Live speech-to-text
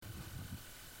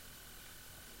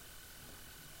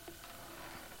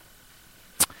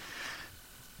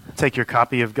Take your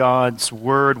copy of God's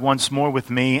Word once more with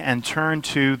me and turn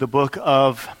to the book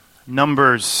of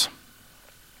Numbers.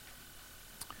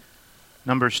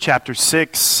 Numbers chapter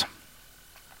 6.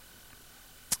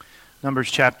 Numbers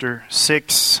chapter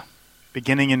 6,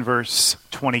 beginning in verse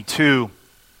 22.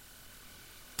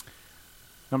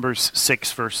 Numbers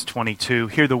 6, verse 22.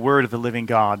 Hear the word of the living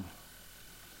God.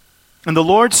 And the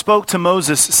Lord spoke to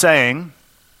Moses, saying,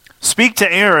 Speak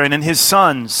to Aaron and his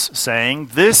sons, saying,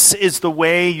 This is the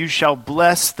way you shall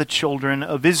bless the children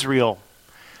of Israel.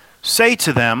 Say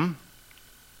to them,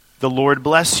 The Lord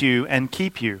bless you and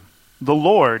keep you. The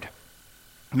Lord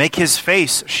make his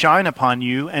face shine upon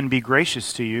you and be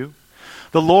gracious to you.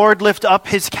 The Lord lift up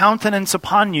his countenance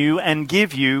upon you and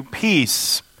give you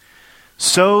peace.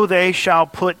 So they shall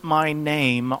put my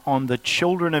name on the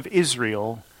children of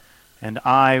Israel, and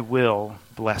I will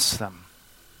bless them.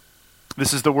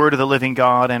 This is the word of the living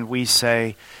God, and we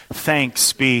say,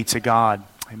 Thanks be to God.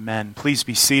 Amen. Please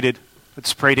be seated.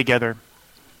 Let's pray together.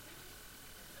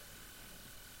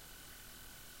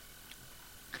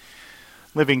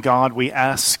 Living God, we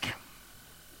ask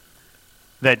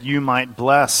that you might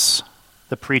bless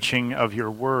the preaching of your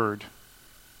word,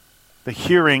 the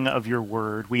hearing of your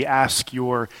word. We ask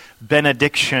your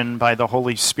benediction by the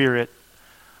Holy Spirit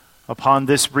upon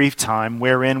this brief time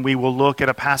wherein we will look at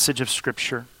a passage of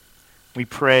Scripture. We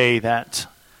pray that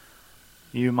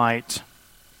you might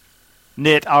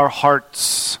knit our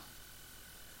hearts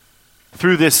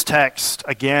through this text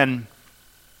again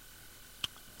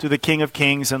to the King of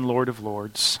Kings and Lord of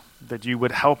Lords, that you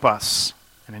would help us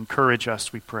and encourage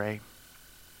us, we pray.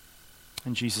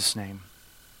 In Jesus' name,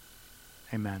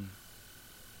 amen.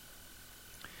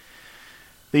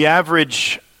 The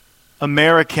average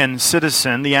American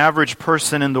citizen, the average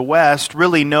person in the West,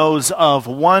 really knows of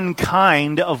one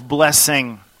kind of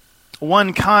blessing,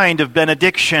 one kind of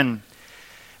benediction,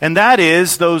 and that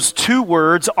is those two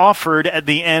words offered at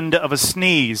the end of a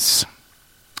sneeze.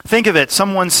 Think of it,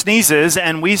 someone sneezes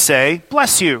and we say,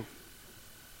 bless you.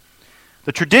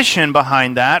 The tradition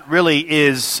behind that really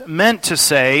is meant to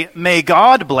say, may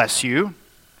God bless you,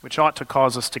 which ought to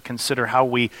cause us to consider how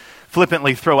we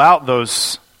flippantly throw out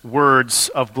those words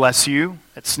of bless you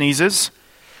at sneezes.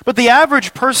 But the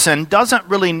average person doesn't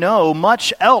really know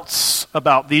much else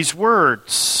about these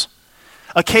words.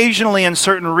 Occasionally in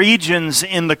certain regions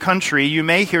in the country, you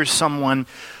may hear someone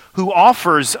who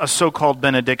offers a so-called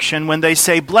benediction when they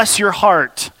say, bless your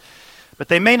heart, but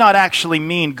they may not actually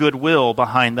mean goodwill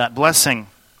behind that blessing.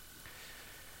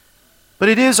 But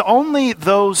it is only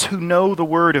those who know the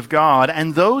Word of God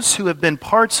and those who have been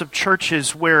parts of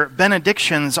churches where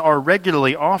benedictions are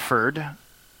regularly offered,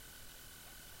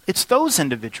 it's those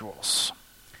individuals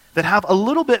that have a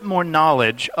little bit more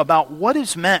knowledge about what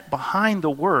is meant behind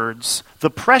the words, the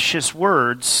precious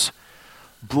words,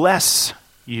 bless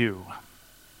you.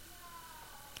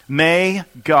 May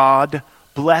God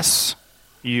bless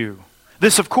you.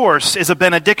 This, of course, is a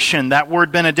benediction. That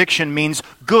word benediction means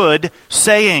good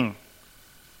saying.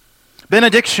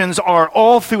 Benedictions are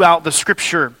all throughout the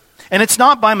Scripture. And it's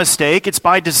not by mistake, it's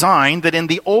by design that in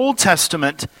the Old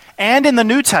Testament and in the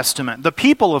New Testament, the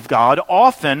people of God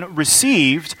often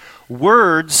received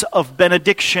words of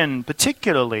benediction,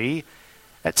 particularly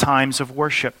at times of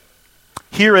worship.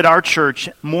 Here at our church,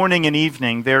 morning and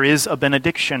evening, there is a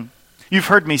benediction. You've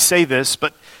heard me say this,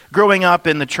 but growing up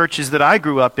in the churches that I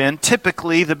grew up in,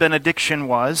 typically the benediction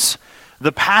was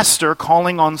the pastor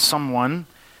calling on someone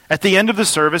at the end of the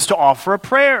service to offer a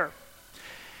prayer.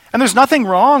 And there's nothing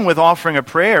wrong with offering a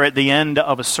prayer at the end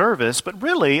of a service, but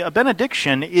really a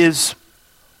benediction is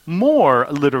more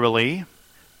literally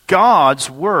God's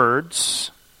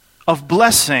words of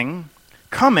blessing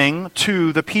coming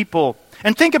to the people.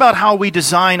 And think about how we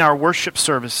design our worship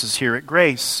services here at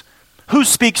Grace. Who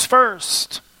speaks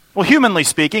first? Well, humanly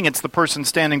speaking, it's the person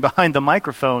standing behind the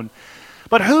microphone.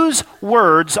 But whose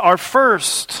words are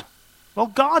first? Well,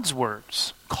 God's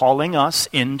words, calling us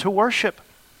into worship.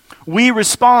 We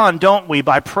respond, don't we,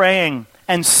 by praying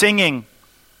and singing.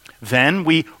 Then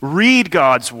we read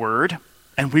God's word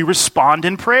and we respond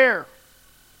in prayer.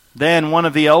 Then one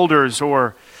of the elders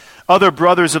or other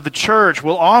brothers of the church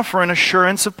will offer an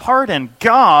assurance of pardon,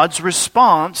 God's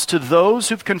response to those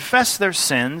who've confessed their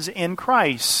sins in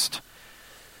Christ.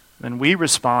 Then we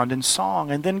respond in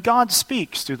song, and then God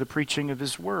speaks through the preaching of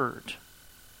his word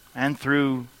and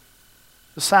through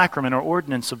the sacrament or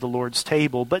ordinance of the Lord's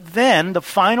table. But then the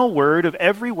final word of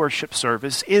every worship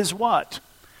service is what?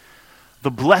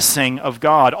 The blessing of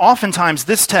God. Oftentimes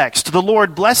this text, the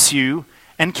Lord bless you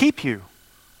and keep you.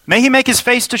 May he make his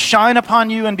face to shine upon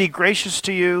you and be gracious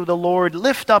to you. The Lord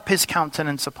lift up his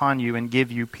countenance upon you and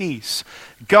give you peace.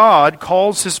 God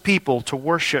calls his people to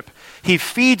worship. He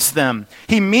feeds them.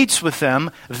 He meets with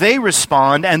them. They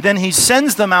respond. And then he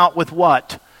sends them out with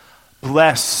what?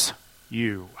 Bless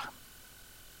you.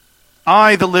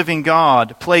 I, the living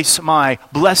God, place my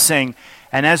blessing,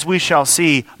 and as we shall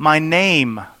see, my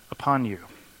name upon you.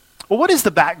 Well, what is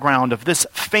the background of this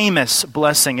famous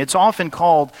blessing? It's often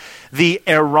called the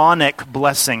Aaronic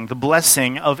blessing, the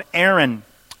blessing of Aaron.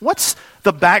 What's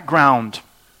the background?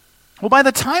 Well, by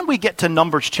the time we get to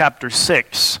Numbers chapter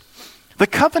 6, the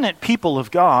covenant people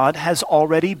of God has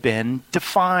already been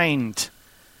defined.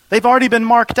 They've already been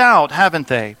marked out, haven't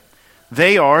they?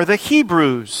 They are the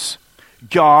Hebrews.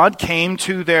 God came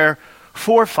to their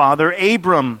forefather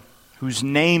Abram, whose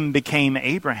name became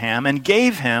Abraham, and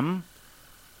gave him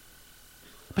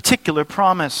a particular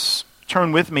promise.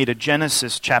 Turn with me to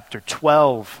Genesis chapter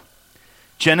 12.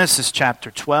 Genesis chapter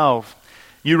 12.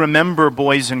 You remember,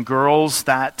 boys and girls,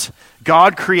 that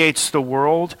God creates the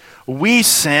world. We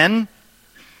sin.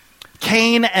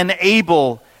 Cain and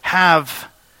Abel have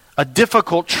a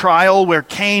difficult trial where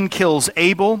Cain kills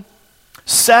Abel.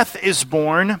 Seth is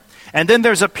born. And then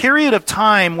there's a period of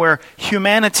time where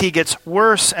humanity gets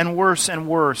worse and worse and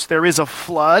worse. There is a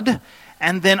flood,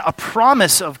 and then a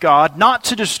promise of God not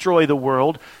to destroy the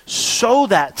world so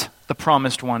that the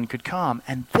promised one could come.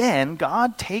 And then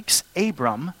God takes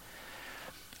Abram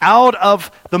out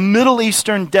of the Middle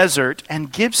Eastern desert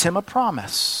and gives him a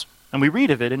promise. And we read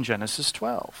of it in Genesis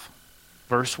 12.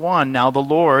 Verse 1, Now the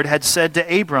Lord had said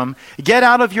to Abram, Get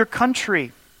out of your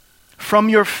country, from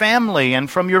your family and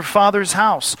from your father's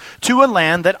house, to a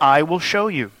land that I will show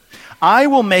you. I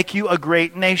will make you a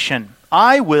great nation.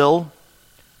 I will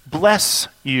bless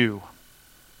you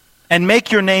and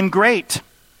make your name great,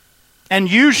 and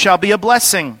you shall be a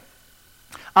blessing.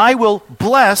 I will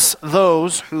bless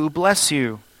those who bless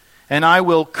you, and I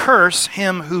will curse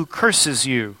him who curses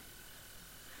you.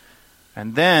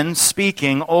 And then,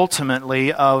 speaking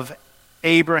ultimately of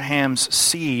Abraham's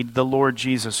seed, the Lord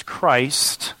Jesus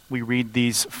Christ, we read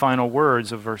these final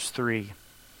words of verse 3.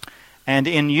 And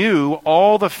in you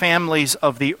all the families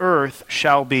of the earth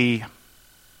shall be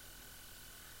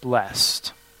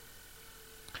blessed.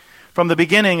 From the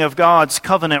beginning of God's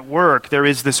covenant work, there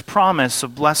is this promise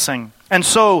of blessing. And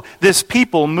so this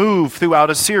people move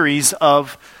throughout a series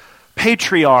of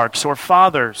patriarchs or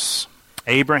fathers.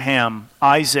 Abraham,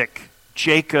 Isaac,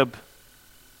 Jacob.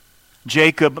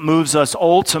 Jacob moves us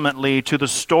ultimately to the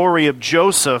story of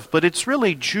Joseph, but it's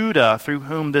really Judah through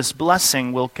whom this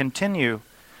blessing will continue.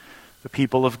 The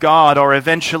people of God are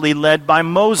eventually led by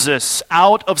Moses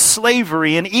out of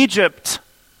slavery in Egypt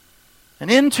and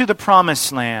into the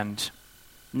promised land,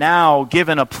 now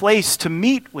given a place to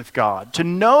meet with God, to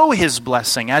know his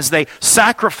blessing as they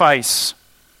sacrifice,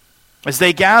 as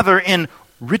they gather in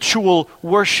ritual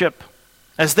worship,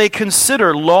 as they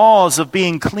consider laws of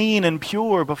being clean and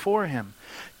pure before him,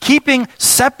 keeping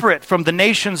separate from the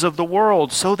nations of the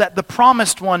world so that the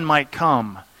promised one might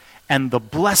come and the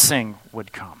blessing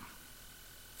would come.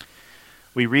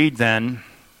 We read then,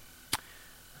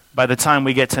 by the time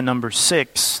we get to number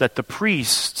 6, that the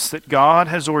priests that God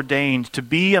has ordained to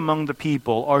be among the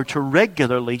people are to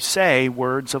regularly say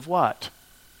words of what?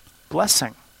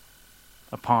 Blessing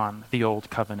upon the old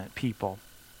covenant people.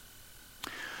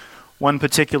 One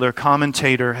particular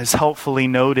commentator has helpfully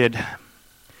noted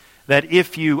that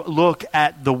if you look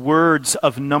at the words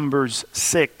of Numbers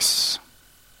 6,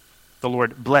 the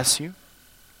Lord bless you,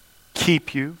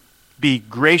 keep you, be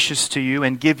gracious to you,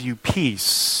 and give you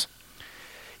peace.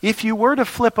 If you were to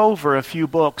flip over a few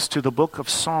books to the book of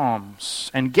Psalms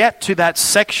and get to that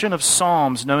section of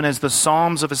Psalms known as the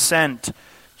Psalms of Ascent,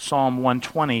 Psalm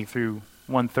 120 through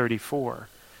 134,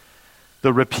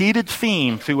 the repeated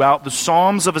theme throughout the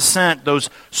Psalms of Ascent,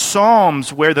 those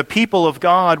psalms where the people of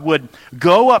God would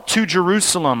go up to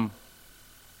Jerusalem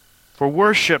for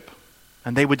worship,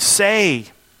 and they would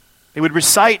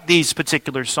recite these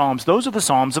particular psalms. Those are the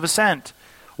Psalms of Ascent.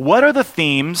 What are the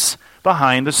themes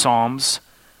behind the Psalms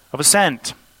of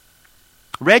Ascent?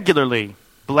 Regularly,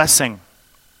 blessing,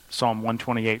 Psalm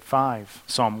 128:5,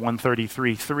 Psalm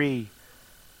 133:3,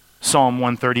 Psalm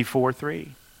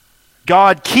 134:3.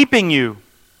 God keeping you,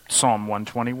 Psalm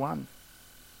 121.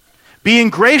 Being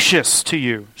gracious to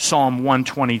you, Psalm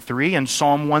 123 and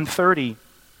Psalm 130.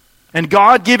 And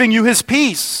God giving you his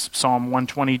peace, Psalm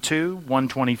 122,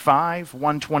 125,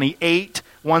 128,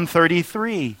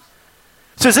 133.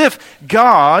 It's as if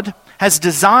God has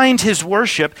designed his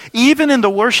worship, even in the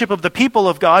worship of the people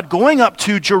of God, going up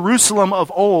to Jerusalem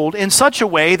of old in such a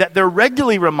way that they're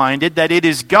regularly reminded that it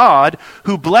is God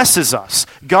who blesses us,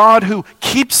 God who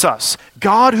keeps us,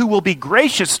 God who will be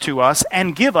gracious to us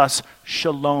and give us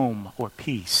shalom or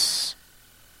peace.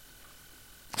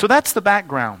 So that's the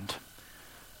background.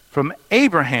 From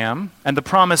Abraham and the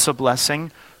promise of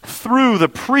blessing, through the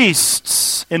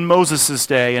priests in Moses'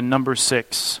 day in Numbers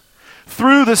 6,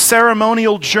 through the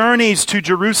ceremonial journeys to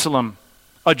Jerusalem,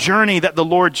 a journey that the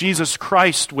Lord Jesus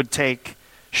Christ would take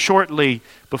shortly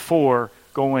before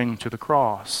going to the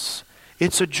cross.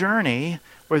 It's a journey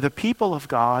where the people of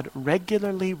God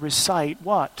regularly recite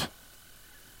what?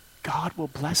 God will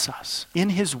bless us. In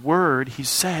his word, he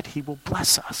said he will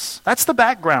bless us. That's the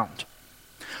background.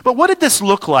 But what did this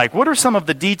look like? What are some of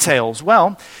the details?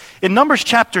 Well, in Numbers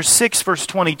chapter 6, verse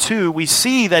 22, we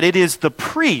see that it is the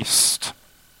priest,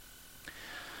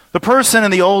 the person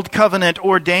in the old covenant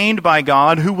ordained by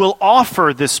God, who will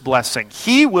offer this blessing.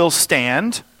 He will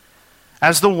stand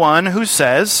as the one who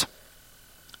says,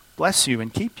 bless you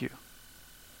and keep you.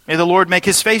 May the Lord make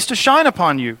his face to shine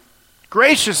upon you,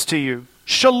 gracious to you,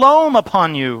 shalom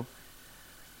upon you.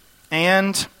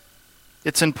 And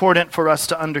it's important for us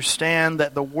to understand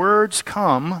that the words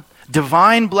come,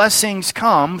 divine blessings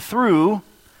come through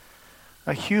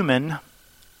a human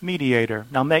mediator.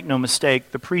 Now make no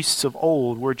mistake, the priests of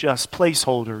old were just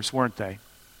placeholders, weren't they?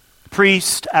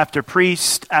 Priest after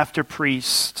priest after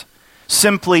priest,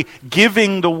 simply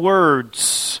giving the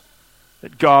words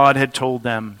that God had told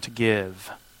them to give.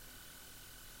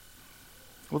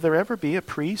 Will there ever be a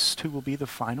priest who will be the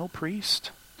final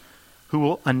priest? Who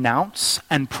will announce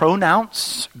and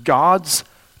pronounce God's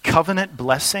covenant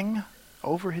blessing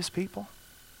over his people?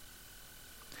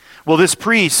 Well, this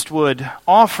priest would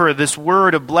offer this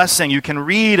word of blessing. You can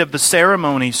read of the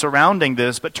ceremony surrounding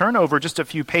this, but turn over just a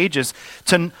few pages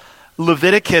to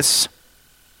Leviticus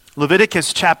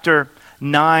chapter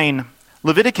 9.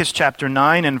 Leviticus chapter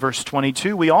 9 and verse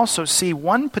 22, we also see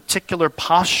one particular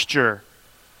posture.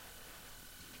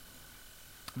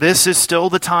 This is still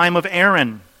the time of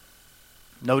Aaron.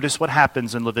 Notice what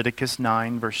happens in Leviticus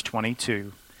 9, verse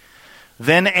 22.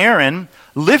 Then Aaron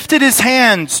lifted his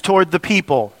hands toward the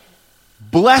people,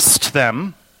 blessed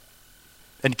them,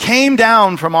 and came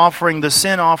down from offering the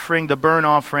sin offering, the burnt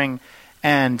offering,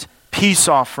 and peace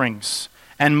offerings.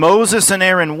 And Moses and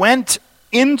Aaron went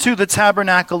into the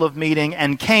tabernacle of meeting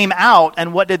and came out,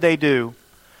 and what did they do?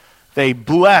 They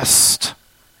blessed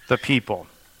the people.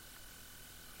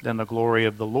 Then the glory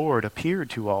of the Lord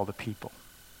appeared to all the people.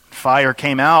 Fire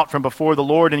came out from before the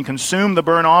Lord and consumed the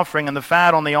burnt offering and the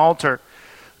fat on the altar.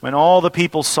 When all the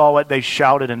people saw it, they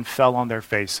shouted and fell on their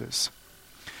faces.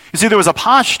 You see, there was a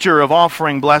posture of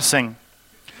offering blessing.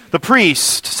 The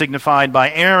priest, signified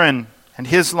by Aaron and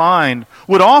his line,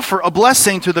 would offer a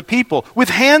blessing to the people with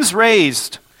hands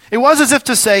raised. It was as if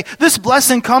to say, this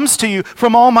blessing comes to you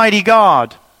from Almighty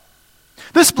God.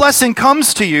 This blessing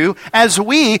comes to you as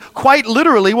we, quite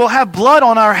literally, will have blood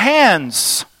on our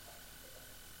hands.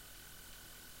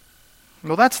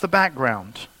 Well, that's the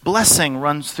background. Blessing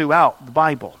runs throughout the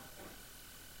Bible.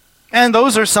 And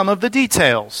those are some of the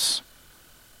details.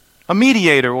 A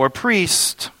mediator or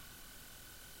priest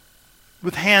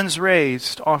with hands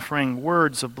raised offering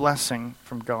words of blessing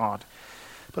from God.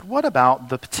 But what about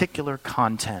the particular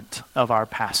content of our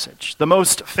passage? The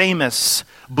most famous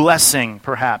blessing,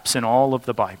 perhaps, in all of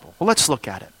the Bible. Well, let's look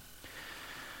at it.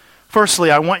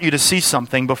 Firstly, I want you to see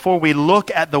something. Before we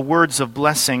look at the words of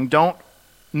blessing, don't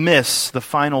miss the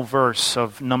final verse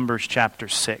of Numbers chapter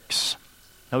 6.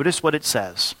 Notice what it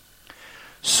says.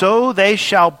 So they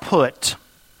shall put,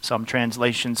 some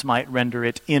translations might render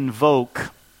it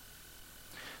invoke.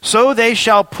 So they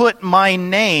shall put my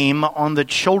name on the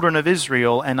children of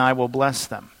Israel, and I will bless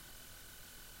them.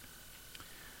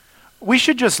 We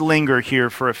should just linger here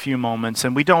for a few moments,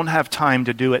 and we don't have time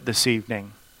to do it this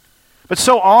evening. But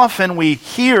so often we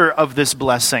hear of this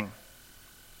blessing.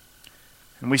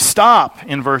 And we stop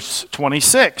in verse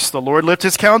 26. The Lord lift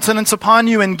his countenance upon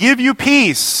you and give you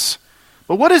peace.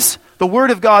 But what does the Word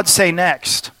of God say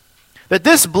next? That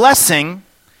this blessing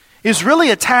is really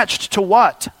attached to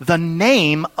what? The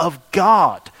name of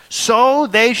God. So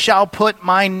they shall put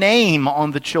my name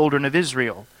on the children of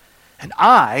Israel, and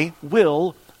I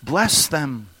will bless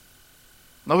them.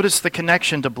 Notice the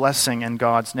connection to blessing and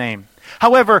God's name.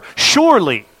 However,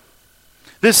 surely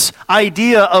this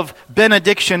idea of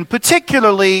benediction,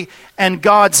 particularly and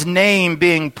God's name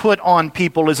being put on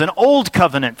people, is an old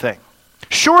covenant thing.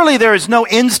 Surely there is no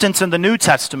instance in the New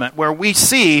Testament where we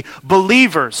see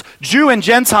believers, Jew and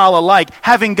Gentile alike,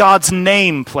 having God's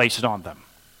name placed on them.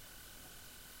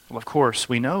 Well, of course,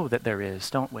 we know that there is,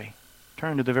 don't we?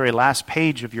 Turn to the very last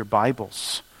page of your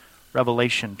Bibles,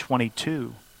 Revelation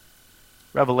 22.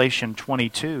 Revelation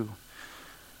 22.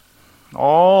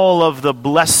 All of the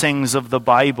blessings of the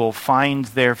Bible find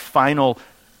their final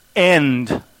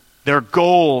end, their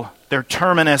goal, their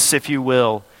terminus, if you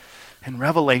will, in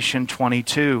Revelation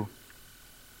 22.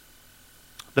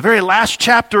 The very last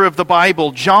chapter of the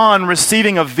Bible, John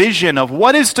receiving a vision of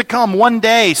what is to come one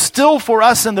day, still for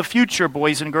us in the future,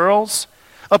 boys and girls.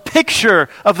 A picture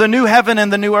of the new heaven and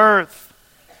the new earth.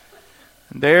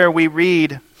 And there we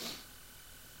read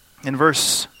in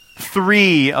verse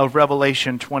 3 of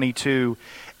Revelation 22,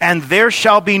 "And there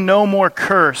shall be no more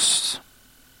curse,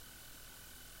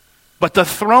 but the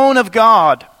throne of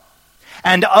God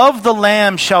and of the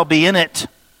Lamb shall be in it,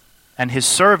 and his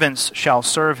servants shall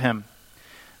serve him.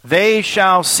 They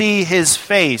shall see his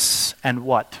face," and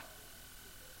what?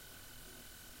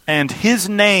 "And his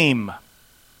name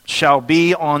shall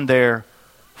be on their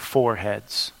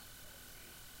foreheads."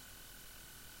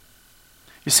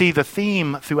 You see, the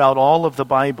theme throughout all of the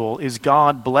Bible is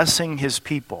God blessing his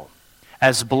people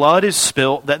as blood is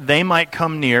spilt that they might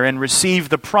come near and receive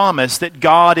the promise that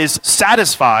God is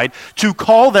satisfied to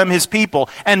call them his people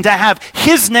and to have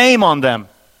his name on them.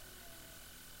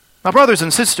 Now, brothers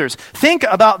and sisters, think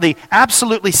about the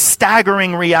absolutely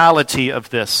staggering reality of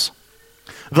this.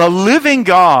 The living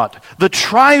God, the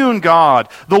triune God,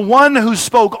 the one who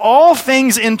spoke all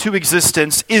things into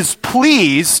existence, is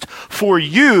pleased for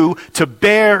you to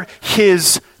bear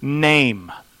his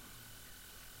name.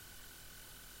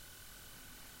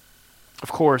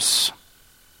 Of course,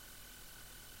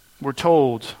 we're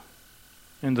told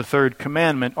in the third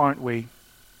commandment, aren't we,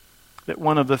 that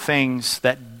one of the things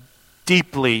that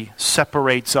deeply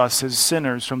separates us as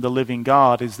sinners from the living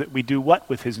God is that we do what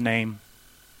with his name?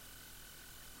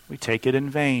 We take it in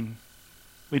vain.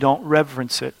 We don't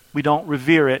reverence it. We don't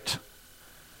revere it.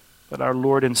 But our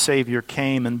Lord and Savior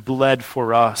came and bled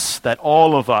for us, that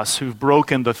all of us who've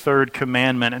broken the third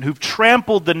commandment and who've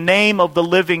trampled the name of the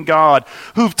living God,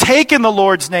 who've taken the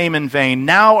Lord's name in vain,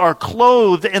 now are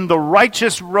clothed in the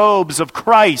righteous robes of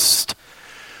Christ,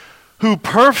 who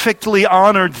perfectly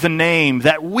honored the name,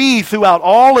 that we throughout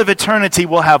all of eternity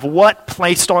will have what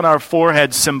placed on our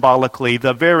foreheads symbolically?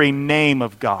 The very name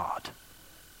of God.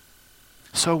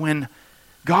 So when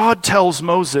God tells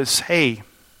Moses, hey,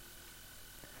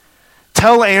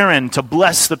 tell Aaron to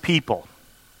bless the people.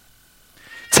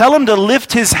 Tell him to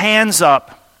lift his hands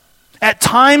up at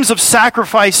times of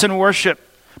sacrifice and worship,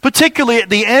 particularly at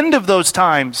the end of those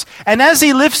times. And as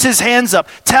he lifts his hands up,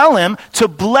 tell him to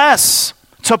bless,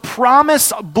 to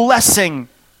promise blessing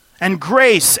and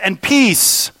grace and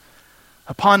peace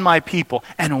upon my people.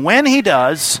 And when he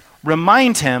does,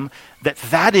 remind him that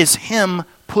that is him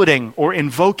putting or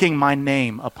invoking my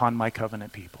name upon my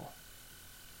covenant people.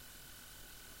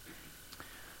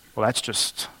 Well, that's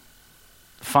just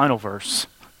the final verse.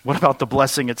 What about the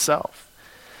blessing itself?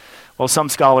 Well, some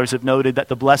scholars have noted that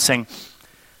the blessing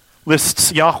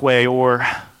lists Yahweh or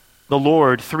the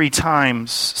Lord 3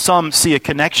 times. Some see a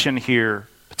connection here,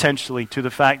 potentially, to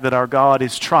the fact that our God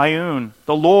is triune.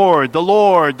 The Lord, the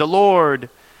Lord, the Lord.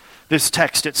 This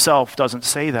text itself doesn't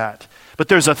say that. But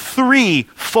there's a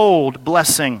 3-fold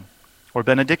blessing or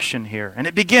benediction here. And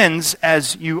it begins,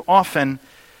 as you often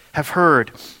have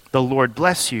heard, the Lord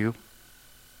bless you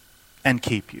and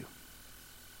keep you.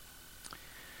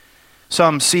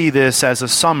 Some see this as a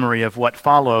summary of what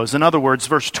follows. In other words,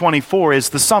 verse 24 is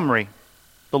the summary.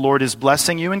 The Lord is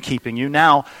blessing you and keeping you.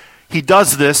 Now, he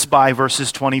does this by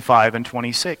verses 25 and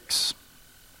 26.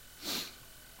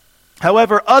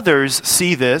 However, others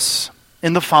see this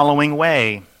in the following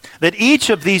way, that each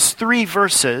of these 3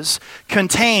 verses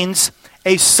contains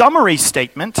a summary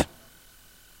statement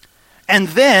and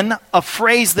then a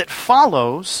phrase that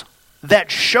follows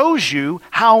that shows you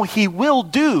how he will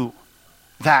do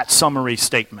that summary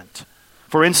statement.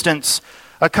 For instance,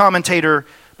 a commentator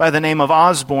by the name of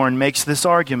Osborne makes this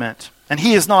argument, and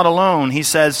he is not alone. He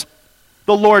says,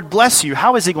 the Lord bless you.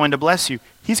 How is he going to bless you?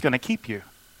 He's going to keep you.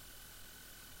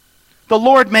 The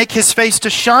Lord make his face to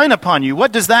shine upon you.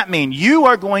 What does that mean? You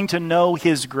are going to know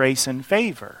his grace and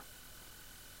favor.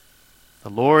 The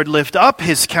Lord lift up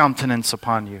his countenance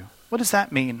upon you. What does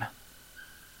that mean?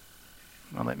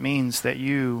 Well, it means that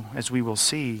you, as we will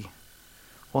see,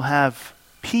 will have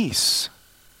peace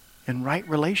and right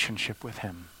relationship with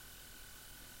him.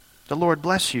 The Lord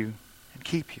bless you and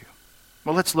keep you.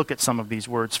 Well, let's look at some of these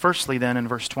words. Firstly, then, in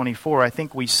verse 24, I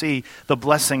think we see the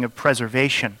blessing of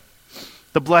preservation.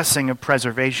 The blessing of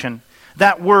preservation.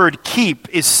 That word keep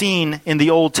is seen in the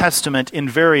Old Testament in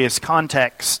various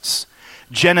contexts.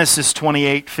 Genesis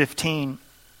 28:15.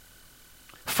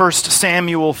 1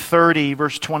 Samuel 30,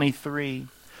 verse 23.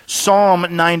 Psalm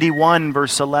 91,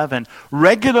 verse 11.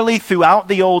 Regularly throughout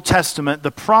the Old Testament, the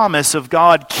promise of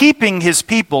God keeping his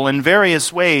people in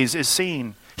various ways is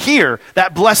seen. Here,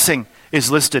 that blessing is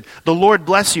listed. The Lord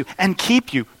bless you and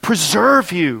keep you,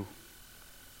 preserve you.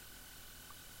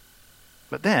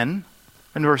 But then,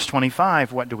 in verse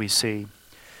 25, what do we see?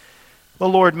 The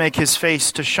Lord make his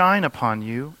face to shine upon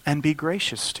you and be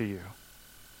gracious to you.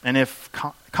 And if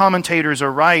commentators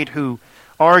are right who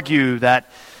argue that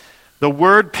the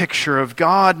word picture of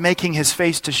God making his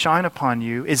face to shine upon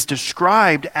you is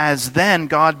described as then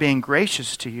God being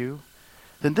gracious to you,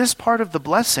 then this part of the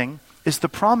blessing is the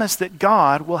promise that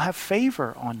God will have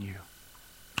favor on you.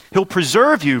 He'll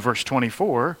preserve you, verse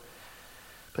 24,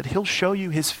 but he'll show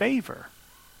you his favor.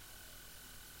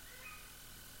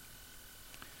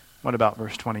 What about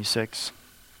verse 26?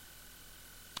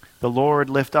 The Lord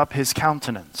lift up his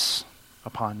countenance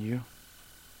upon you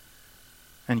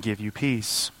and give you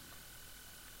peace.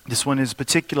 This one is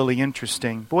particularly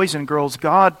interesting. Boys and girls,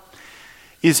 God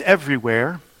is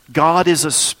everywhere. God is a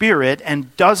spirit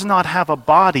and does not have a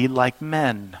body like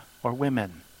men or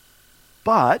women.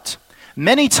 But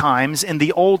many times in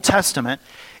the Old Testament,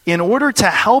 in order to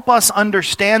help us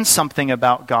understand something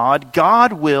about God,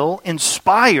 God will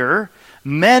inspire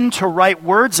men to write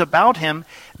words about him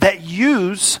that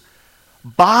use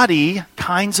body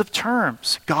kinds of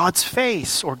terms. God's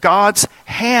face, or God's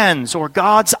hands, or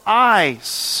God's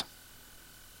eyes.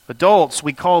 Adults,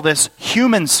 we call this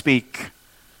human speak.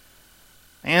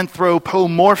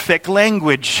 Anthropomorphic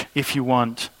language, if you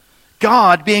want.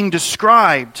 God being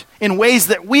described in ways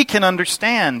that we can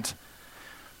understand.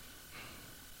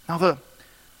 Now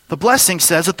the blessing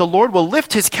says that the Lord will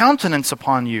lift his countenance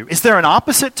upon you. Is there an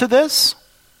opposite to this?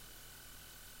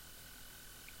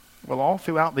 Well, all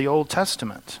throughout the Old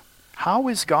Testament, how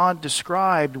is God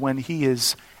described when he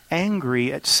is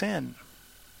angry at sin?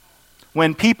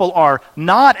 When people are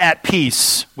not at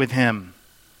peace with him?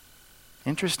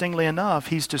 Interestingly enough,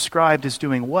 he's described as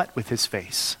doing what with his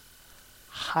face?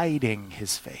 Hiding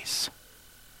his face.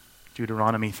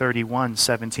 Deuteronomy 31,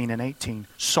 17 and 18.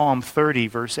 Psalm 30,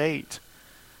 verse 8.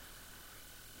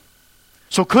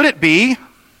 So could it be,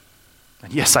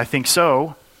 and yes, I think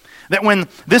so, that when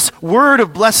this word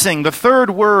of blessing, the third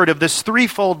word of this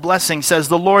threefold blessing says,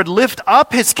 the Lord lift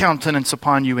up his countenance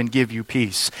upon you and give you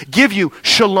peace, give you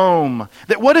shalom,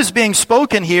 that what is being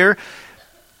spoken here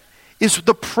is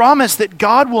the promise that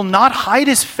God will not hide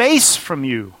his face from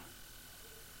you.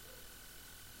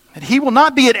 That he will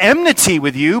not be at enmity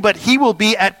with you, but he will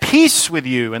be at peace with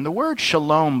you. And the word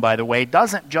shalom, by the way,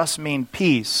 doesn't just mean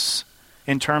peace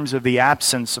in terms of the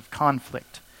absence of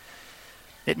conflict.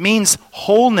 It means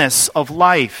wholeness of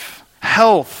life,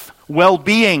 health,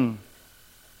 well-being.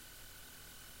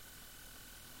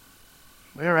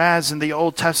 Whereas in the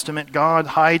Old Testament, God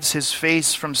hides his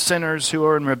face from sinners who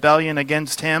are in rebellion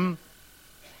against him.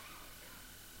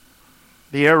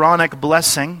 The Aaronic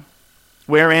blessing,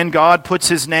 wherein God puts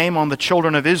his name on the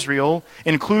children of Israel,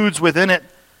 includes within it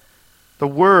the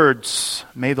words,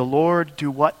 may the Lord do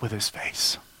what with his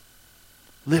face?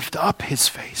 Lift up his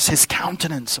face, his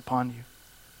countenance upon you,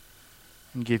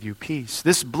 and give you peace.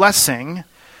 This blessing,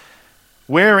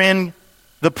 wherein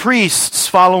the priests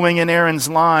following in Aaron's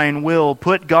line will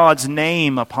put God's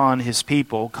name upon his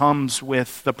people, comes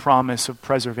with the promise of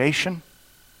preservation,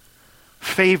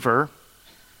 favor,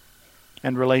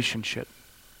 and relationship.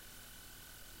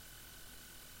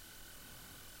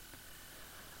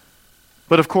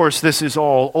 But of course, this is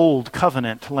all Old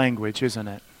Covenant language, isn't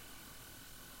it?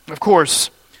 Of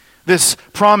course, this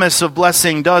promise of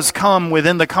blessing does come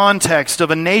within the context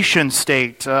of a nation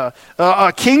state,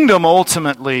 a kingdom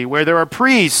ultimately, where there are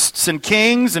priests and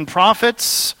kings and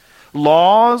prophets,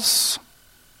 laws.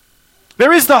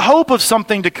 There is the hope of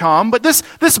something to come, but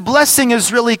this blessing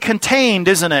is really contained,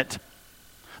 isn't it?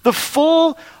 The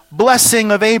full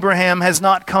blessing of Abraham has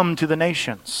not come to the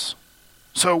nations.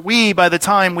 So we, by the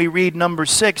time we read number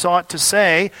 6, ought to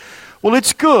say, well,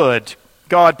 it's good.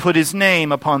 God put his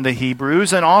name upon the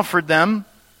Hebrews and offered them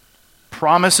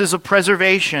promises of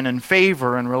preservation and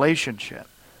favor and relationship.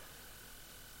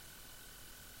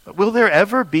 But will there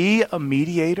ever be a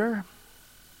mediator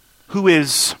who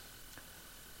is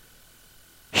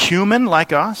human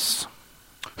like us,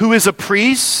 who is a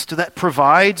priest that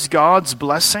provides God's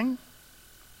blessing,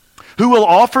 who will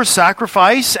offer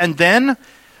sacrifice and then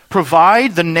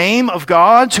provide the name of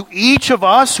God to each of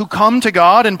us who come to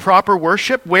God in proper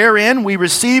worship, wherein we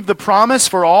receive the promise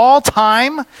for all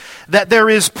time that there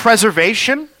is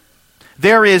preservation,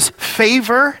 there is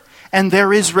favor, and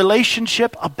there is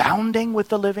relationship abounding with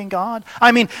the living God?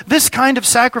 I mean, this kind of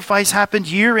sacrifice happened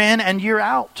year in and year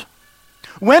out.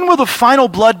 When will the final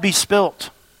blood be spilt?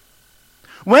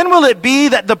 When will it be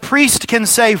that the priest can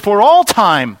say, for all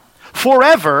time,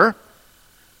 forever,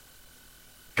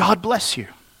 God bless you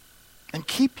and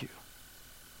keep you,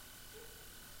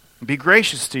 and be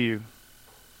gracious to you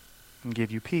and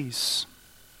give you peace?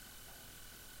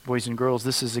 Boys and girls,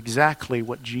 this is exactly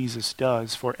what Jesus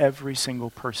does for every single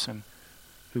person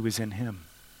who is in him.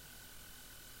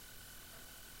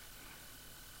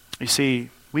 You see,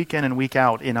 week in and week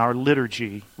out in our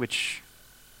liturgy, which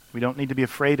we don't need to be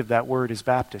afraid of that word as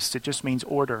Baptists, it just means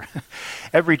order.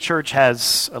 Every church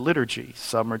has a liturgy.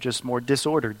 Some are just more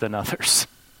disordered than others.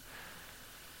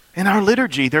 In our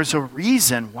liturgy, there's a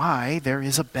reason why there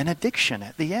is a benediction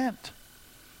at the end.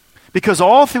 Because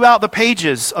all throughout the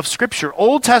pages of Scripture,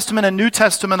 Old Testament and New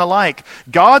Testament alike,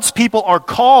 God's people are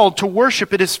called to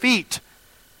worship at his feet,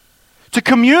 to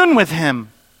commune with him,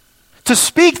 to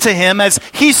speak to him as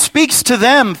he speaks to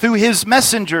them through his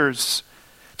messengers,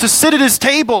 to sit at his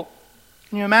table.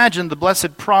 Can you imagine the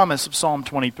blessed promise of Psalm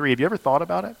 23? Have you ever thought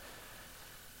about it?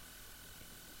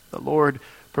 The Lord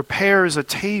prepares a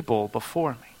table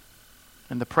before me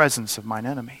in the presence of mine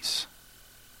enemies.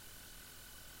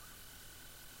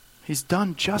 He's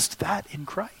done just that in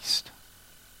Christ.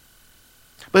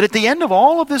 But at the end of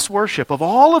all of this worship, of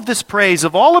all of this praise,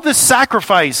 of all of this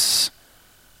sacrifice,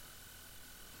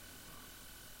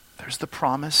 there's the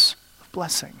promise of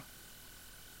blessing.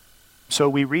 So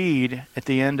we read at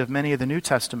the end of many of the New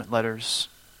Testament letters,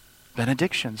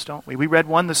 benedictions, don't we? We read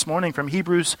one this morning from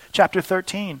Hebrews chapter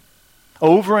 13,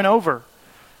 over and over.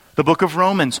 The book of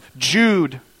Romans,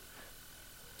 Jude,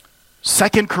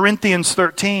 2 Corinthians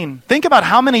 13. Think about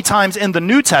how many times in the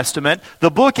New Testament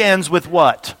the book ends with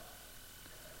what?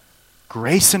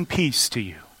 Grace and peace to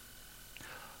you.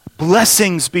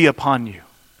 Blessings be upon you.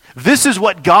 This is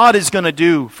what God is going to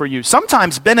do for you.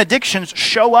 Sometimes benedictions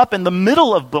show up in the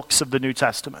middle of books of the New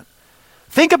Testament.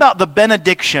 Think about the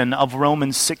benediction of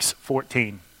Romans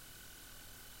 6:14.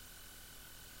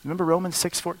 Remember Romans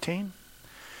 6:14?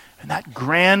 And that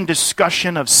grand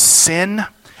discussion of sin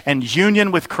and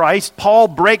union with Christ, Paul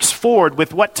breaks forward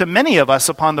with what to many of us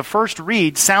upon the first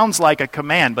read sounds like a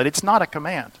command, but it's not a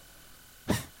command.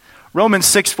 Romans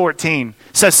 6:14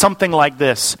 says something like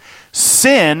this: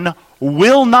 sin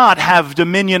will not have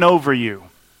dominion over you.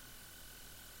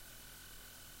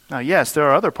 Now, yes, there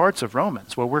are other parts of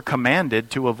Romans where we're commanded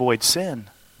to avoid sin.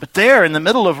 But there, in the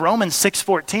middle of Romans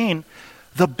 6:14,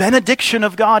 the benediction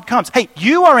of God comes. Hey,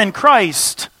 you are in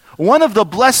Christ. One of the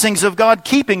blessings of God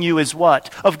keeping you is what?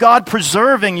 Of God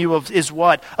preserving you is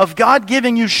what? Of God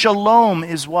giving you shalom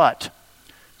is what?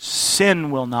 Sin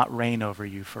will not reign over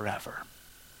you forever.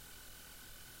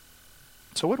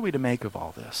 So what are we to make of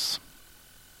all this?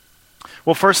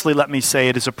 Well, firstly, let me say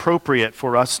it is appropriate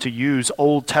for us to use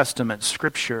Old Testament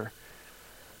Scripture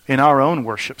in our own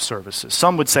worship services.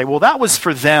 Some would say, well, that was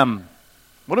for them.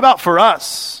 What about for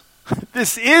us?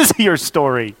 This is your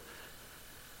story.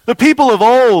 The people of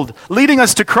old leading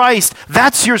us to Christ,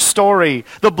 that's your story.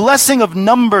 The blessing of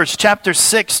Numbers chapter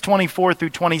 6, 24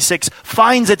 through 26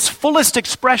 finds its fullest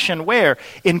expression where?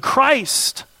 In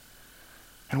Christ.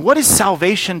 And what is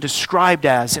salvation described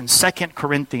as in 2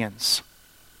 Corinthians?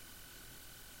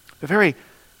 The very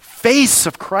face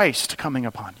of Christ coming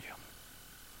upon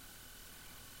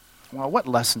you. Well, what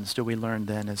lessons do we learn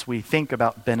then as we think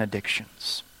about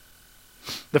benedictions?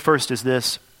 The first is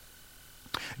this: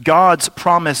 God's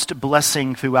promised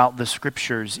blessing throughout the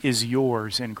Scriptures is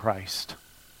yours in Christ.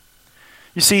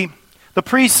 You see, the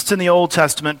priests in the Old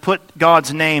Testament put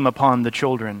God's name upon the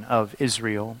children of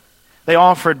Israel. They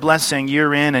offered blessing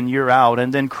year in and year out,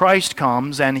 and then Christ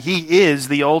comes and he is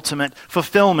the ultimate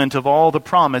fulfillment of all the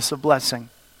promise of blessing.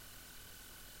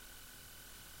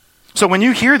 So when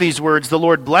you hear these words, the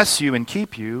Lord bless you and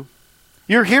keep you,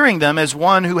 you're hearing them as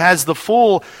one who has the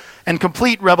full and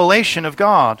complete revelation of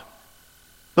God.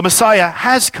 The Messiah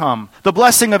has come. The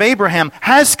blessing of Abraham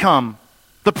has come.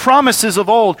 The promises of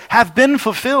old have been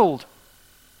fulfilled.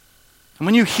 And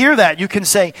when you hear that, you can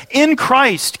say, in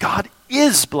Christ, God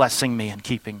is blessing me and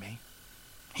keeping me.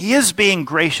 He is being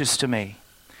gracious to me,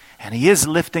 and he is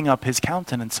lifting up his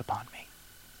countenance upon me.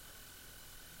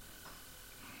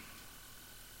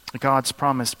 God's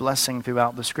promised blessing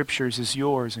throughout the Scriptures is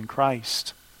yours in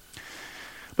Christ.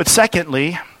 But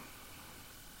secondly,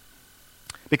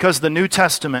 because the New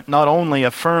Testament not only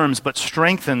affirms but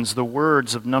strengthens the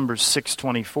words of Numbers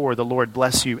 6:24, the Lord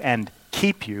bless you and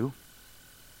keep you,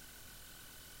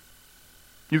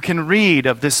 you can read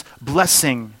of this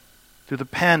blessing through the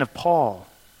pen of Paul.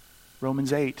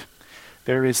 Romans 8.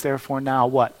 There is therefore now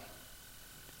what?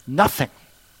 Nothing.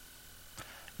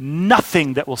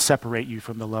 Nothing that will separate you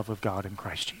from the love of God in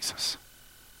Christ Jesus.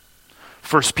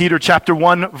 1 Peter chapter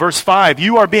 1, verse 5.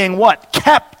 You are being what?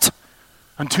 Kept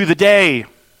unto the day.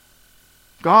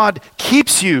 God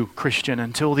keeps you, Christian,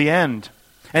 until the end.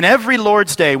 And every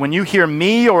Lord's Day, when you hear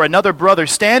me or another brother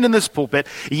stand in this pulpit,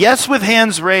 yes, with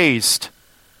hands raised,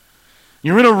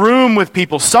 you're in a room with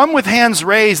people, some with hands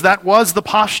raised, that was the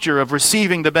posture of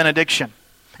receiving the benediction.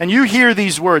 And you hear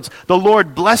these words, the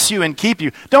Lord bless you and keep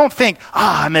you. Don't think,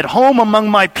 I'm at home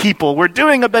among my people. We're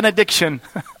doing a benediction.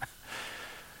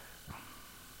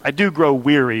 I do grow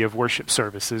weary of worship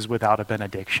services without a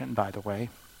benediction, by the way.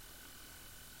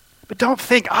 But don't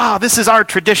think, this is our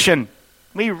tradition.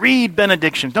 We read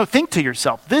benedictions. No, think to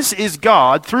yourself, this is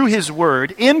God, through His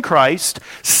Word, in Christ,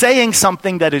 saying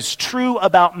something that is true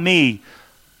about me,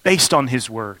 based on His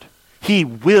Word. He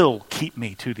will keep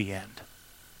me to the end.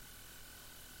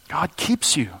 God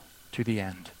keeps you to the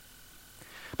end.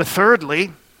 But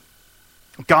thirdly,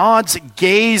 God's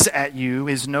gaze at you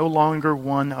is no longer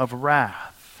one of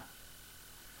wrath.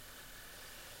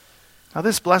 Now,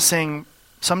 this blessing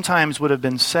sometimes would have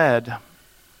been said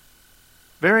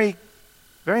very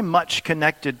much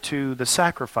connected to the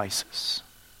sacrifices,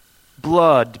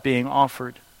 blood being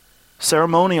offered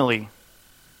ceremonially,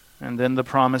 and then the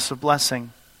promise of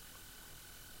blessing.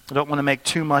 I don't want to make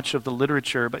too much of the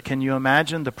literature, but can you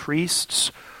imagine the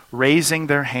priests raising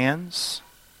their hands?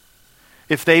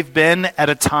 If they've been at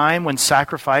a time when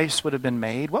sacrifice would have been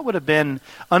made, what would have been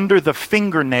under the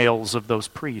fingernails of those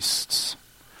priests?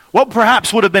 What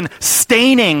perhaps would have been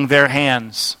staining their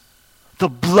hands? The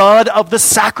blood of the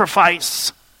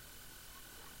sacrifice.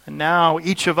 And now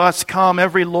each of us come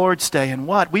every Lord's Day, and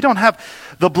what? We don't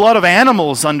have the blood of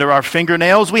animals under our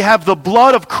fingernails. We have the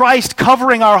blood of Christ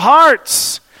covering our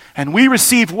hearts. And we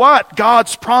receive what?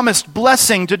 God's promised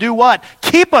blessing to do what?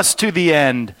 Keep us to the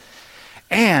end.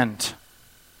 And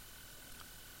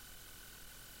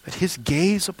that His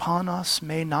gaze upon us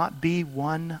may not be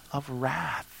one of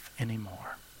wrath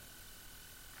anymore.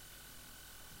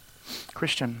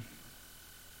 Christian,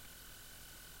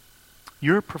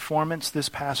 your performance this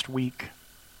past week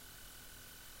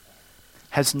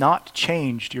has not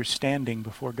changed your standing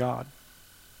before God.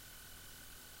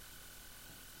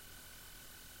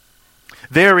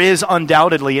 There is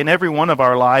undoubtedly in every one of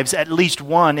our lives at least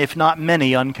one, if not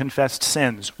many, unconfessed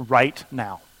sins right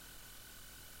now.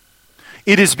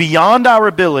 It is beyond our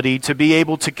ability to be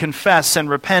able to confess and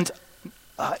repent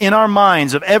in our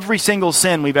minds of every single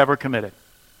sin we've ever committed.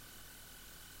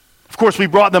 Of course, we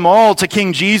brought them all to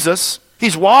King Jesus.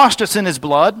 He's washed us in His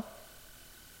blood.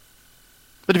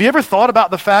 But have you ever thought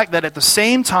about the fact that at the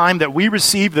same time that we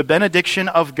receive the benediction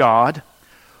of God,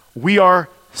 we are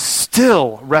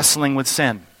still wrestling with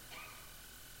sin?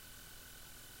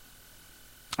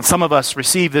 And some of us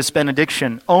receive this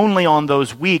benediction only on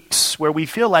those weeks where we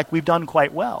feel like we've done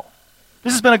quite well.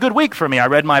 This has been a good week for me. I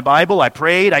read my Bible, I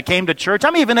prayed, I came to church.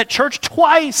 I'm even at church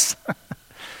twice.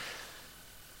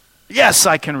 Yes,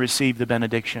 I can receive the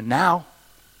benediction now.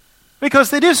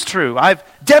 Because it is true. I've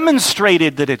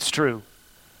demonstrated that it's true.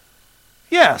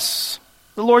 Yes,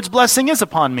 the Lord's blessing is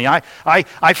upon me. I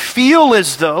feel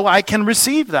as though I can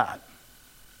receive that.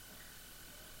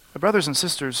 But brothers and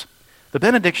sisters, the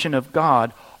benediction of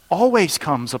God always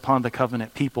comes upon the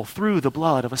covenant people through the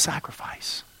blood of a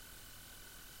sacrifice.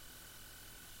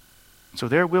 So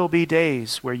there will be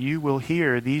days where you will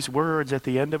hear these words at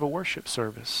the end of a worship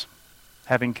service.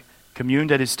 Having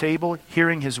communed at His table,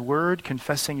 hearing His word,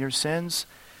 confessing your sins.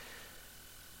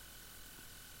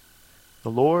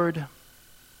 The Lord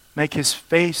make His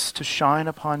face to shine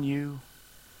upon you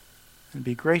and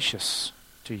be gracious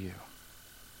to you.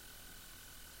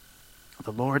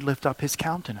 The Lord lift up His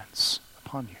countenance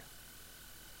upon you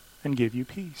and give you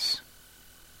peace.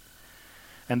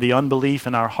 And the unbelief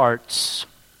in our hearts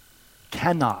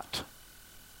cannot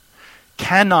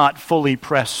fully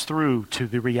press through to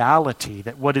the reality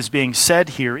that what is being said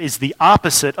here is the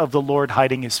opposite of the Lord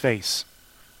hiding His face.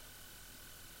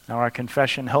 Now, our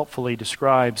confession helpfully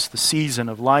describes the season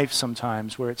of life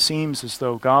sometimes where it seems as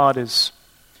though God is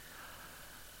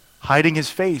hiding His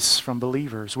face from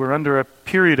believers. We're under a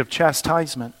period of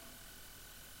chastisement.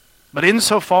 But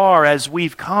insofar as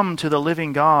we've come to the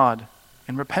living God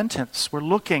in repentance, we're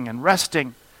looking and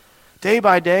resting day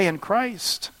by day in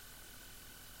Christ.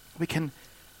 We can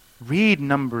read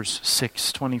Numbers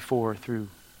 6:24 through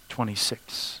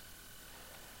 26.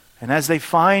 And as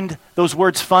those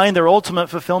words find their ultimate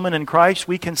fulfillment in Christ,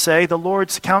 we can say, the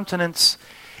Lord's countenance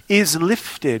is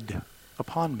lifted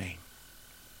upon me.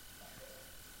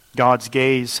 God's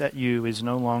gaze at you is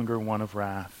no longer one of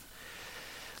wrath.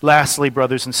 Lastly,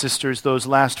 brothers and sisters, those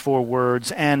last four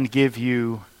words, and give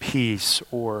you peace,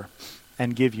 or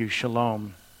and give you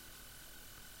shalom.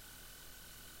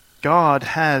 God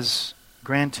has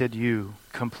granted you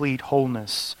complete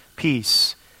wholeness,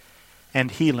 peace,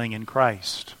 and healing in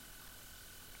Christ.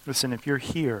 Listen, if you're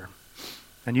here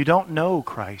and you don't know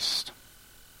Christ,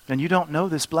 and you don't know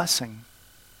this blessing,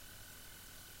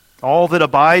 all that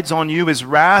abides on you is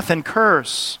wrath and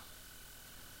curse.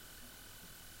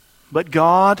 But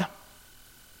God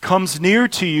comes near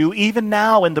to you even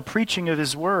now in the preaching of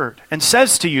His Word and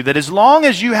says to you that as long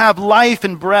as you have life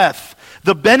and breath,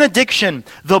 the benediction,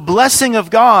 the blessing of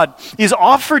God is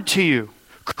offered to you.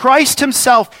 Christ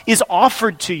Himself is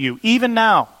offered to you even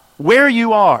now, where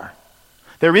you are.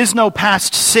 There is no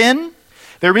past sin.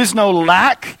 There is no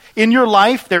lack in your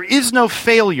life. There is no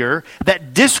failure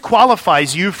that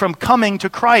disqualifies you from coming to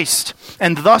Christ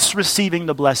and thus receiving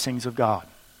the blessings of God.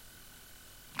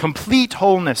 Complete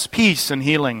wholeness, peace, and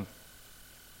healing.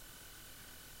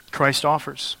 Christ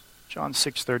offers. John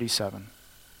 6:37.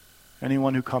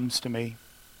 Anyone who comes to me,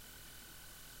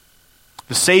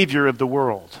 the Savior of the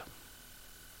world,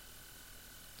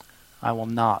 I will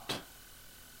not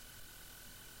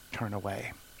turn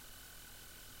away.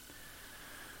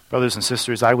 Brothers and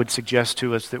sisters, I would suggest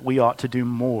to us that we ought to do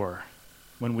more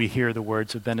when we hear the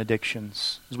words of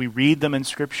benedictions, as we read them in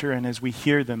Scripture and as we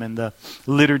hear them in the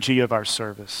liturgy of our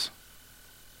service.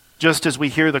 Just as we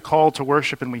hear the call to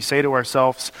worship and we say to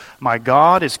ourselves, my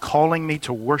God is calling me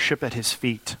to worship at His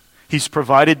feet. He's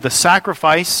provided the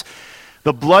sacrifice,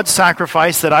 the blood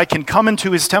sacrifice, that I can come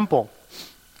into His temple.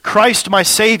 Christ, my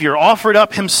Savior, offered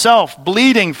up Himself,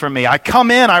 bleeding for me. I come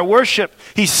in, I worship.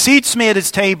 He seats me at His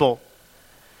table.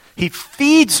 He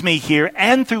feeds me here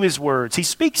and through His words. He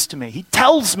speaks to me. He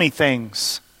tells me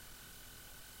things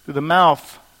through the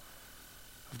mouth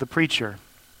of the preacher.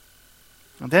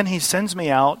 And then He sends me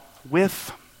out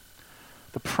with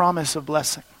the promise of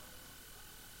blessing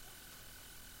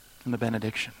and the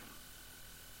benediction.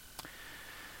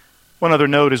 One other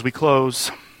note as we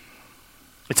close.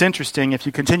 It's interesting, if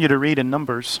you continue to read in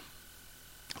Numbers,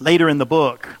 later in the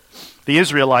book, the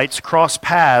Israelites cross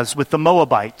paths with the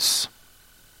Moabites.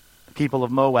 People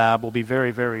of Moab will be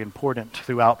very, very important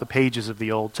throughout the pages of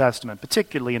the Old Testament,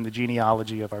 particularly in the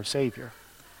genealogy of our Savior.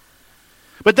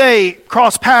 But they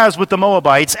cross paths with the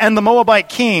Moabites, and the Moabite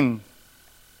king,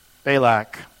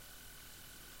 Balak,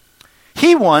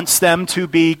 he wants them to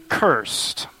be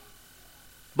cursed.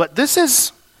 But this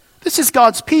is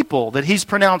God's people that He's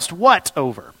pronounced what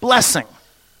over? Blessing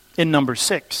in Numbers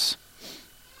 6.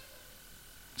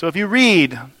 So if you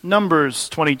read Numbers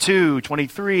 22,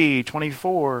 23,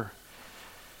 24,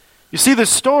 you see this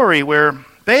story where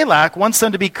Balak wants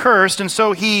them to be cursed, and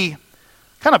so he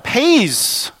kind of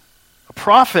pays a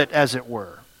prophet, as it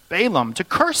were, Balaam, to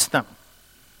curse them.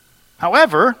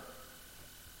 However,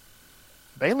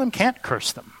 Balaam can't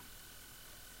curse them.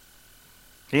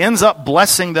 He ends up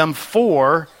blessing them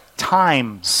 4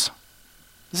 times.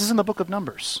 This is in the book of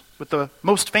Numbers, with the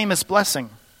most famous blessing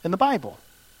in the Bible.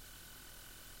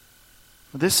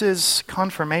 This is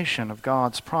confirmation of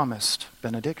God's promised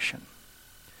benediction.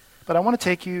 But I want to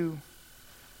take you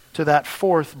to that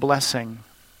 4th blessing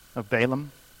of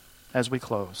Balaam as we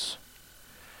close.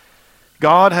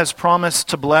 God has promised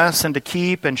to bless and to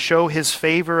keep and show His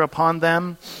favor upon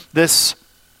them. This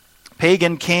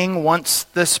pagan king wants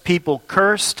this people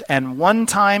cursed, and 1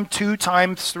 time, 2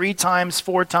 times, 3 times,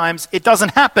 4 times, it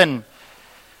doesn't happen.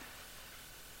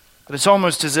 But it's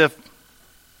almost as if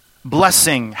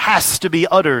blessing has to be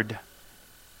uttered.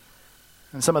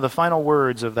 And some of the final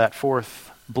words of that 4th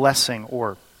blessing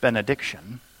or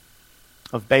benediction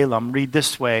of Balaam read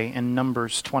this way in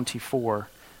Numbers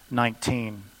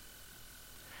 24:19.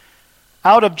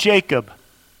 Out of Jacob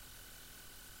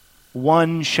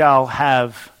one shall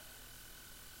have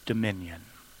dominion,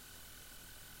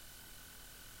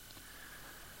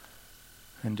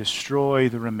 and destroy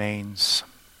the remains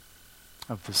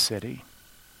of the city.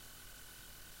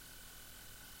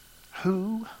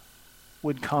 Who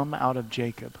would come out of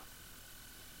Jacob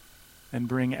and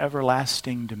bring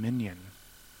everlasting dominion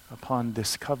upon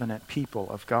this covenant people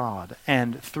of God,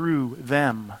 and through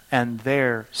them and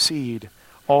their seed,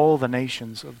 all the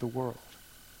nations of the world?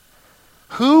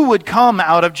 Who would come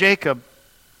out of Jacob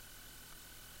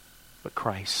but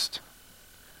Christ,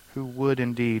 who would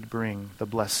indeed bring the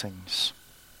blessings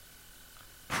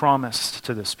promised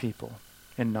to this people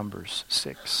in Numbers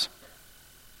 6.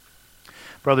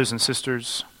 Brothers and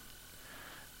sisters,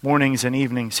 mornings and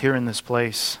evenings here in this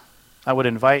place, I would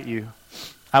invite you,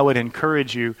 I would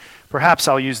encourage you, perhaps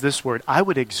I'll use this word, I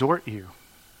would exhort you.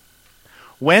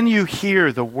 When you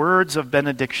hear the words of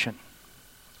benediction,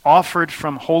 offered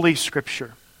from Holy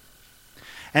Scripture,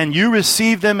 and you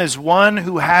receive them as one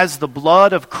who has the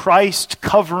blood of Christ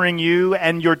covering you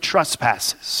and your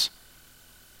trespasses,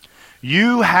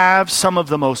 you have some of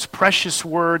the most precious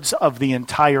words of the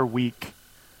entire week.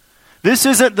 This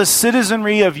isn't the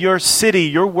citizenry of your city,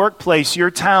 your workplace,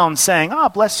 your town saying,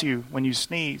 bless you when you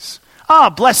sneeze.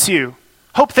 Bless you.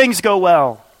 Hope things go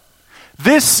well.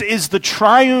 This is the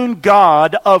triune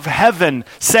God of heaven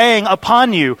saying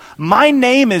upon you, my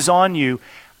name is on you.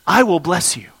 I will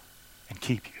bless you and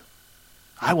keep you.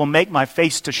 I will make my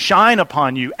face to shine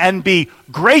upon you and be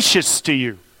gracious to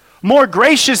you. More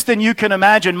gracious than you can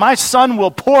imagine. My Son will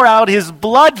pour out his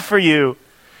blood for you,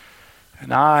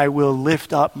 and I will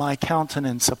lift up my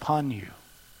countenance upon you,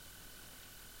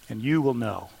 and you will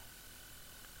know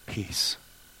peace.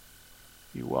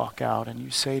 You walk out and you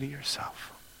say to yourself,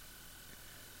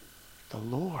 the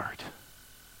Lord,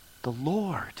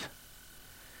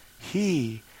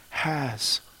 He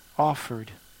has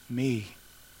offered me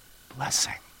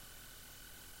blessing.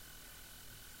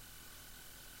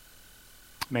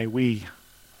 May we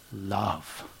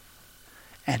love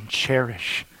and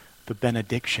cherish the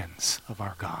benedictions of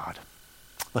our God.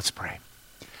 Let's pray.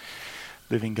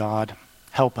 Living God,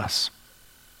 help us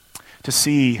to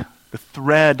see the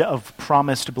thread of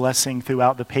promised blessing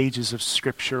throughout the pages of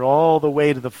Scripture, all the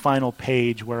way to the final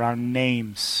page where our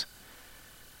names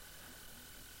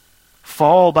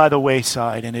fall by the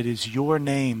wayside, and it is your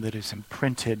name that is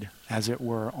imprinted, as it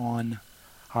were, on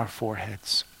our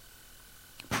foreheads.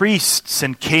 Priests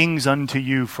and kings unto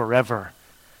you forever,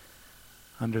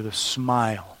 under the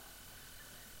smile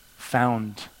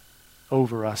found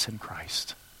over us in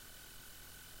Christ.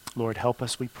 Lord, help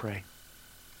us, we pray,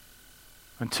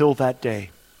 until that day,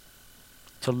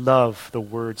 to love the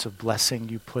words of blessing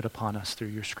you put upon us through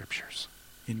your Scriptures.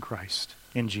 In Christ,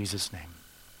 in Jesus' name,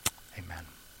 amen.